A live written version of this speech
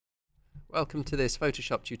Welcome to this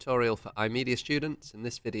Photoshop tutorial for iMedia students. In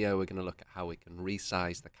this video we're going to look at how we can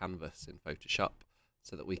resize the canvas in Photoshop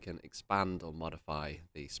so that we can expand or modify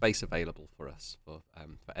the space available for us for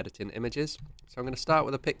editing images. So I'm going to start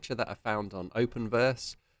with a picture that I found on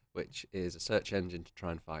Openverse, which is a search engine to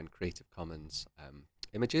try and find Creative Commons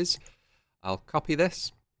images. I'll copy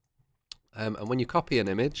this, and when you copy an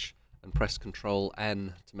image and press Ctrl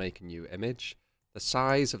N to make a new image, the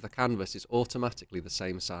size of the canvas is automatically the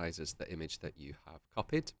same size as the image that you have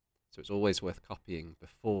copied. So it's always worth copying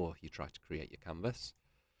before you try to create your canvas.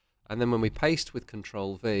 And then when we paste with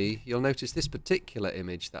Ctrl V, you'll notice this particular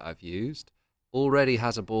image that I've used already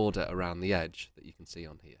has a border around the edge that you can see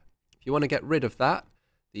on here. If you want to get rid of that,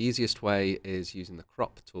 the easiest way is using the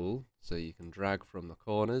crop tool. So you can drag from the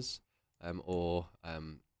corners, or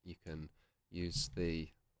you can use the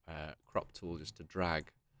crop tool just to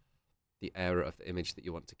drag the area of the image that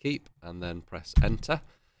you want to keep, and then press enter.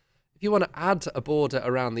 If you want to add a border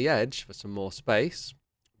around the edge for some more space,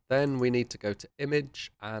 then we need to go to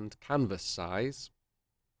image and canvas size,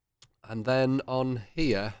 and then on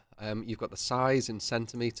here you've got the size in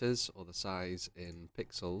centimeters or the size in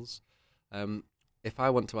pixels. If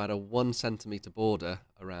I want to add a 1 centimeter border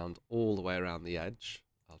around all the way around the edge,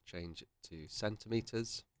 I'll change it to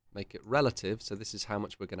centimeters, make it relative, so this is how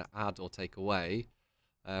much we're going to add or take away.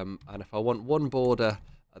 And if I want one border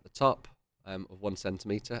at the top of 1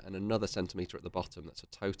 centimeter and another centimeter at the bottom, that's a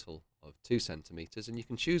total of 2 centimeters, and you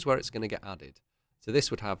can choose where it's going to get added. So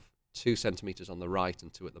this would have 2 centimeters on the right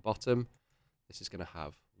and 2 at the bottom. This is going to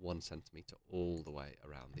have 1 centimeter all the way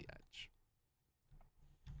around the edge.